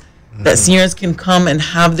organizations that seniors can come and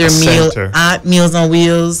have their meal at Meals on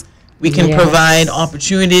Wheels. We can provide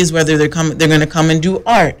opportunities, whether they're going to come and do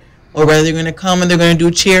art, or whether they're going to come and they're going to do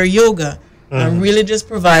chair yoga, and really just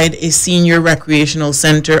provide a senior recreational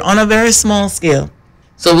center on a very small scale.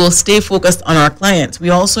 So we'll stay focused on our clients. We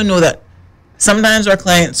also know that sometimes our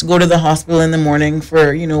clients go to the hospital in the morning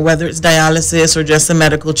for, whether it's dialysis or just a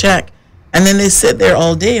medical check, and then they sit there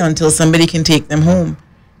all day until somebody can take them home.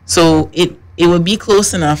 So it would be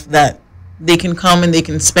close enough that they can come and they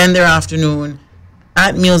can spend their afternoon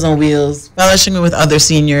at Meals on Wheels, fellowshipping with other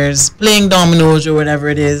seniors, playing dominoes or whatever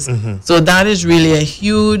it is. So that is really a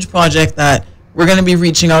huge project that we're going to be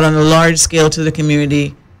reaching out on a large scale to the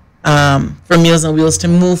community for Meals on Wheels to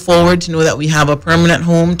move forward, to know that we have a permanent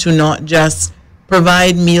home, to not just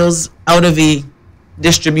provide meals out of a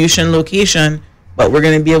distribution location, but we're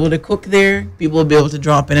going to be able to cook there. People will be able to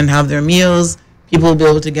drop in and have their meals. People will be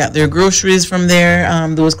able to get their groceries from there,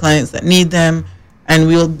 those clients that need them. And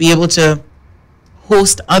we'll be able to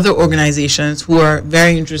host other organizations who are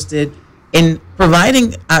very interested in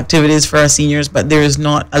providing activities for our seniors, but there is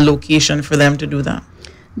not a location for them to do that.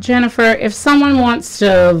 Jennifer, if someone wants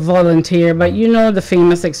to volunteer, but the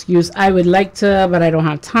famous excuse, I would like to, but I don't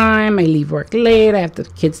have time, I leave work late, I have the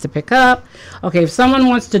kids to pick up. Okay, if someone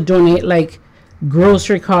wants to donate like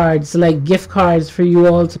grocery cards, like gift cards for you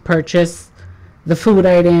all to purchase the food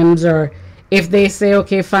items, or if they say,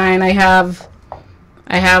 okay, fine, I have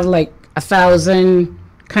like 1,000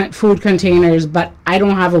 food containers, but I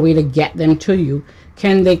don't have a way to get them to you,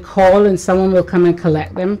 can they call and someone will come and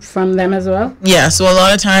collect them from them as well? Yeah, so a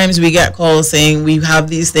lot of times we get calls saying, we have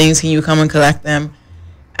these things, can you come and collect them?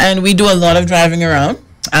 And we do a lot of driving around,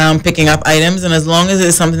 picking up items, and as long as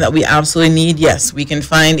it's something that we absolutely need, yes, we can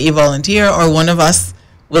find a volunteer, or one of us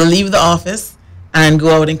will leave the office and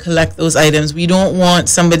go out and collect those items. We don't want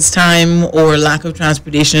somebody's time or lack of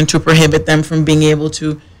transportation to prohibit them from being able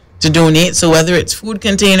to donate. So whether it's food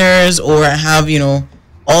containers or I have,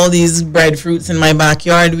 all these breadfruits in my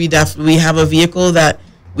backyard, we have a vehicle that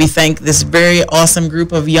we thank this very awesome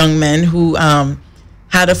group of young men who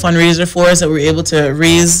had a fundraiser for us that we were able to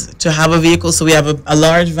raise to have a vehicle. So we have a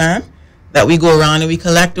large van that we go around and we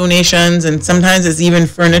collect donations, and sometimes it's even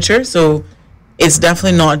furniture. So it's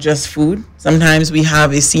definitely not just food. Sometimes we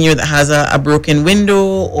have a senior that has a broken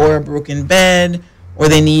window or a broken bed, or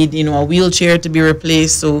they need, a wheelchair to be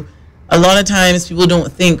replaced. So a lot of times people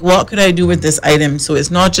don't think, what could I do with this item? So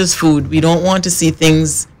it's not just food. We don't want to see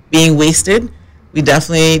things being wasted.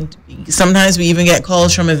 Sometimes we even get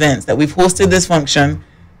calls from events that we've hosted this function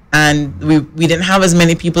and we didn't have as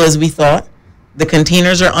many people as we thought. The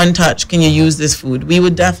containers are untouched. Can you use this food? We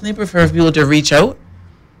would definitely prefer for people to reach out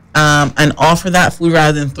and offer that food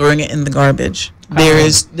rather than throwing it in the garbage.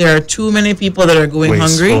 There are too many people that are going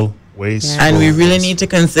hungry. Wasteful. And we really need to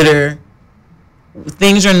consider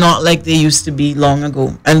things are not like they used to be long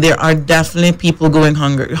ago. And there are definitely people going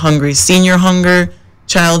hungry. Senior hunger,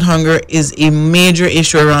 child hunger is a major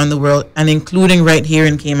issue around the world, and including right here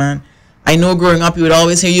in Cayman. I know growing up you would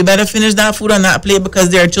always hear, you better finish that food on that plate because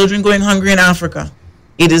there are children going hungry in Africa.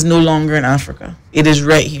 It is no longer in Africa. It is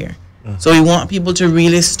right here. So we want people to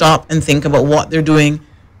really stop and think about what they're doing.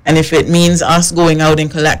 And if it means us going out and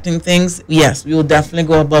collecting things, yes, we will definitely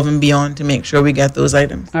go above and beyond to make sure we get those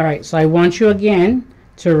items. All right, so I want you again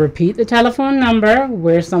to repeat the telephone number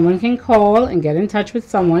where someone can call and get in touch with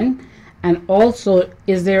someone. And also,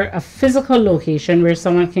 is there a physical location where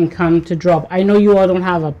someone can come to drop? I know you all don't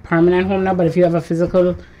have a permanent home now, but if you have a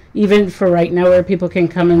physical, even for right now, where people can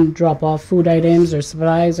come and drop off food items or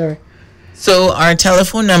supplies or... So our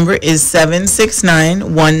telephone number is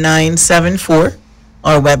 769-1974.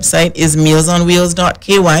 Our website is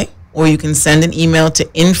mealsonwheels.ky, or you can send an email to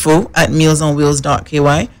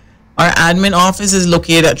info@mealsonwheels.ky. Our admin office is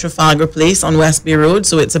located at Trafalgar Place on West Bay Road,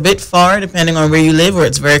 so it's a bit far depending on where you live, or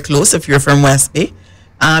it's very close if you're from West Bay.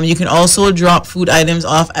 You can also drop food items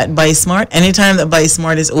off at BuySmart. Anytime that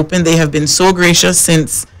BuySmart is open, they have been so gracious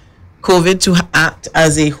since COVID to act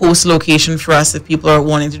as a host location for us if people are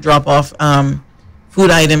wanting to drop off food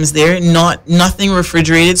items there. Nothing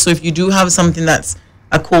refrigerated, so if you do have something that's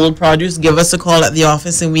a cold produce, give us a call at the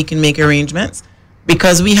office and we can make arrangements.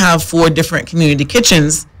 Because we have 4 different community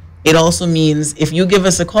kitchens, it also means if you give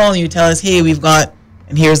us a call and you tell us, hey, we've got,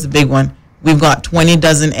 and here's the big one, we've got 20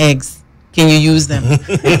 dozen eggs. Can you use them?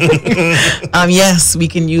 Yes, we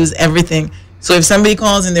can use everything. So if somebody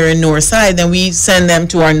calls and they're in Northside, then we send them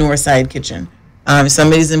to our Northside kitchen. If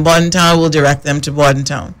somebody's in Bordentown, we'll direct them to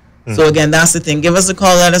Bordentown. So again, that's the thing. Give us a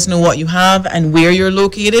call, let us know what you have and where you're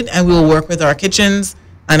located, and we'll work with our kitchens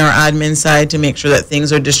and our admin side to make sure that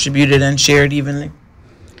things are distributed and shared evenly.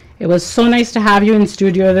 It was so nice to have you in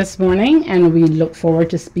studio this morning, and we look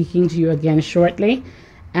forward to speaking to you again shortly.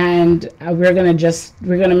 And we're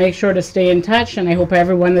gonna make sure to stay in touch, and I hope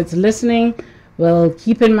everyone that's listening will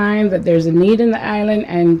keep in mind that there's a need in the island,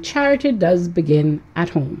 and charity does begin at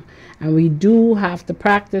home. And we do have to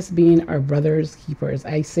practice being our brother's keepers.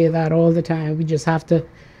 I say that all the time. We just have to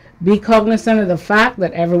be cognizant of the fact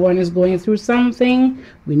that everyone is going through something.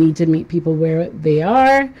 We need to meet people where they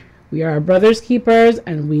are. We are our brother's keepers,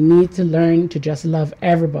 and we need to learn to just love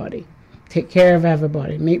everybody, take care of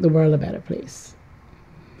everybody, make the world a better place.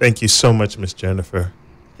 Thank you so much, Miss Jennifer.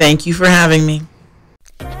 Thank you for having me.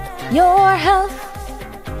 Your health,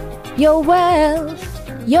 your wealth,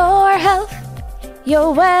 your health,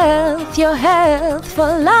 your wealth, your health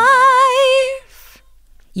for life.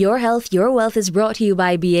 Your Health, Your Wealth is brought to you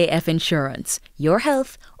by BAF Insurance. Your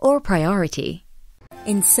health, our priority.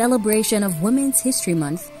 In celebration of Women's History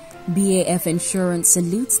Month, BAF Insurance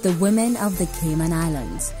salutes the women of the Cayman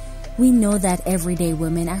Islands. We know that everyday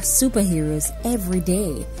women are superheroes every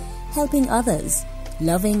day, helping others,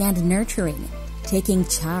 loving and nurturing, taking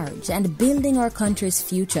charge and building our country's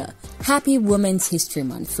future. Happy Women's History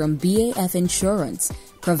Month from BAF Insurance,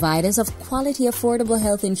 providers of quality affordable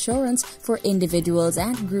health insurance for individuals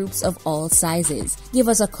and groups of all sizes. Give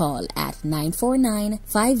us a call at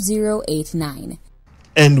 949-5089.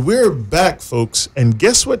 And we're back, folks, and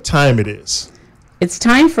guess what time it is? It's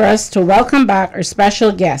time for us to welcome back our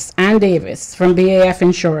special guest, Ann Davis from BAF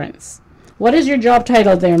Insurance. What is your job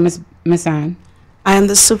title there, Miss Ann? I am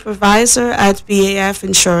the supervisor at BAF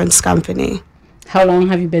Insurance Company. How long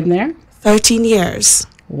have you been there? 13 years.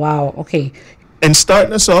 Wow, okay. And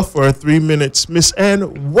starting us off for our 3 minutes, Miss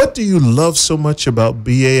Ann, what do you love so much about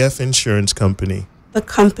BAF Insurance Company? The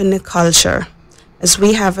company culture, as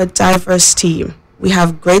we have a diverse team. We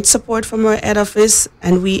have great support from our head office,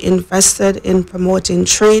 and we invested in promoting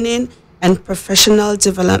training and professional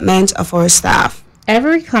development of our staff.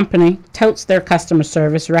 Every company touts their customer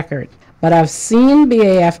service record, but I've seen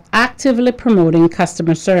BAF actively promoting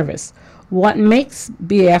customer service. What makes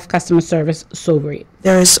BAF customer service so great?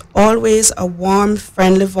 There is always a warm,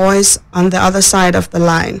 friendly voice on the other side of the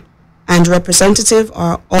line, and representatives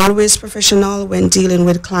are always professional when dealing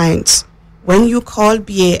with clients. When you call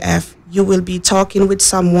BAF, you will be talking with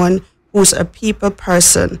someone who's a people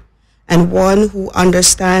person and one who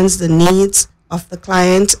understands the needs of the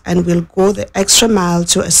client and will go the extra mile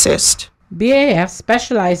to assist. BAF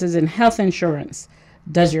specializes in health insurance.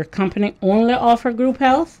 Does your company only offer group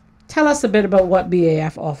health? Tell us a bit about what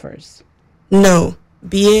BAF offers. No,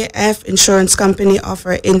 BAF Insurance Company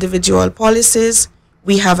offer individual policies.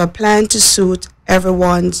 We have a plan to suit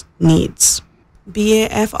everyone's needs.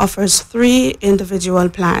 BAF offers 3 individual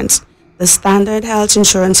plans: the Standard Health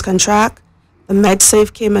Insurance Contract, the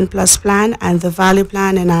MedSafe Cayman Plus plan, and the Value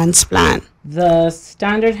Plan Enhanced plan. The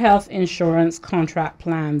Standard Health Insurance Contract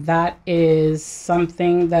Plan, that is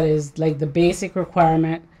something that is like the basic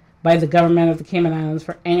requirement by the government of the Cayman Islands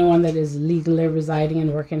for anyone that is legally residing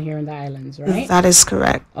and working here in the islands, right? That is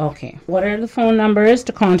correct. Okay. What are the phone numbers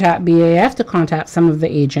to contact BAF, to contact some of the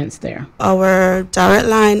agents there? Our direct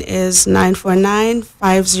line is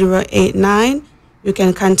 949-5089. You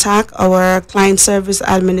can contact our client service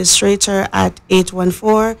administrator at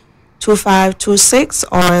 814-2526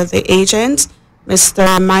 or the agent,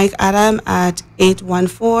 Mr. Mike Adam, at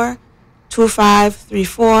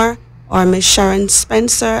 814-2534 or Ms. Sharon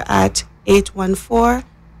Spencer at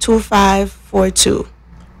 814-2542.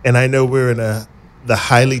 And I know we're in the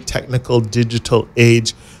highly technical digital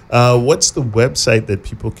age. What's the website that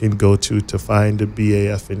people can go to find a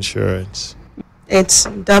BAF insurance? It's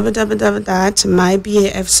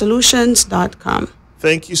www.mybafsolutions.com.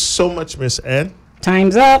 Thank you so much, Miss Ann.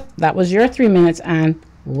 Time's up. That was your 3 minutes, Ann.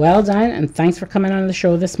 Well done, and thanks for coming on the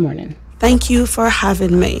show this morning. Thank you for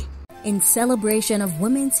having me. In celebration of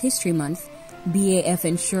Women's History Month, BAF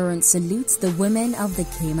Insurance salutes the women of the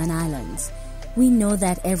Cayman Islands. We know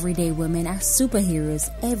that everyday women are superheroes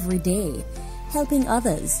every day, helping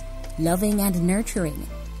others, loving and nurturing,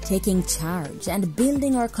 taking charge and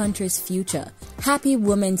building our country's future. Happy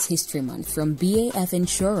Women's History Month from BAF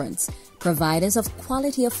Insurance, providers of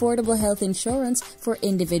quality affordable health insurance for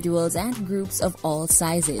individuals and groups of all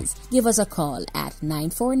sizes. Give us a call at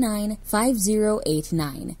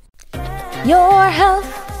 949-5089. Your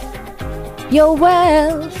health, your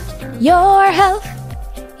wealth, your health,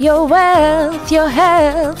 your wealth, your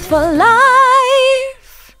health for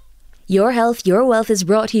life. Your Health, Your Wealth is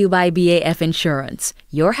brought to you by BAF Insurance.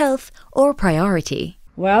 Your health, our priority.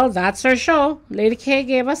 Well, that's our show. Lady K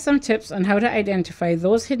gave us some tips on how to identify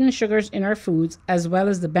those hidden sugars in our foods, as well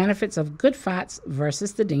as the benefits of good fats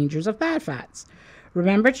versus the dangers of bad fats.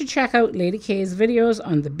 Remember to check out Lady K's videos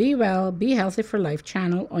on the Be Well, Be Healthy for Life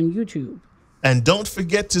channel on YouTube. And don't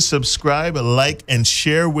forget to subscribe, like, and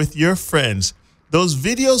share with your friends. Those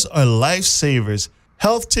videos are lifesavers.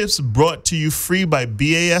 Health tips brought to you free by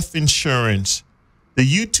BAF Insurance. The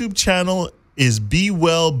YouTube channel is Be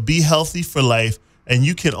Well, Be Healthy for Life, and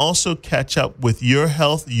you can also catch up with Your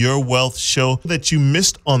Health, Your Wealth show that you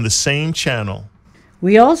missed on the same channel.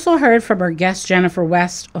 We also heard from our guest Jennifer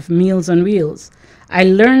West of Meals on Wheels. I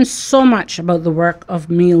learned so much about the work of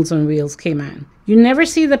Meals on Wheels Cayman. You never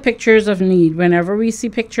see the pictures of need. Whenever we see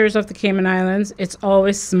pictures of the Cayman Islands, it's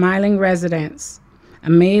always smiling residents,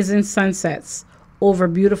 amazing sunsets over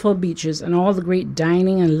beautiful beaches, and all the great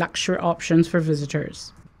dining and luxury options for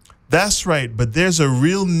visitors. That's right, but there's a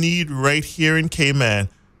real need right here in Cayman.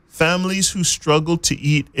 Families who struggle to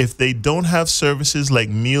eat if they don't have services like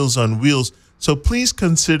Meals on Wheels. So please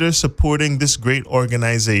consider supporting this great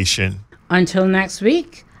organization. Until next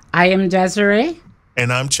week, I am Desiree.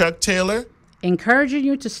 And I'm Chuck Taylor. Encouraging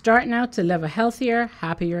you to start now to live a healthier,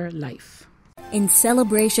 happier life. In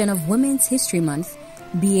celebration of Women's History Month,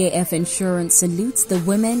 BAF Insurance salutes the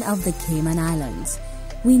women of the Cayman Islands.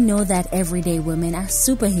 We know that everyday women are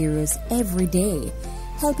superheroes every day,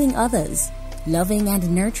 helping others, loving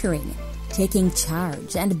and nurturing, taking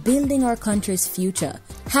charge and building our country's future.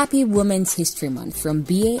 Happy Women's History Month from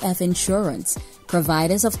BAF Insurance,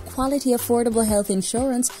 providers of quality affordable health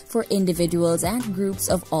insurance for individuals and groups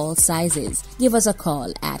of all sizes. Give us a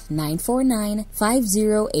call at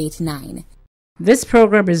 949-5089. This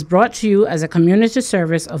program is brought to you as a community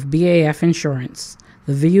service of BAF Insurance.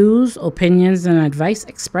 The views, opinions, and advice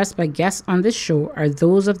expressed by guests on this show are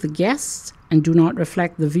those of the guests and do not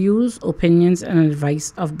reflect the views, opinions, and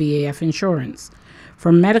advice of BAF Insurance.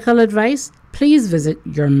 For medical advice, please visit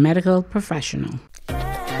your medical professional.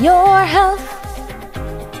 Your health,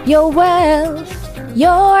 your wealth,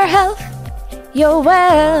 your health, your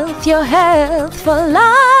wealth, your health for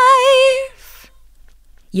life.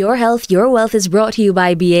 Your Health, Your Wealth is brought to you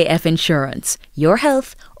by BAF Insurance. Your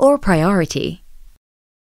health, our priority.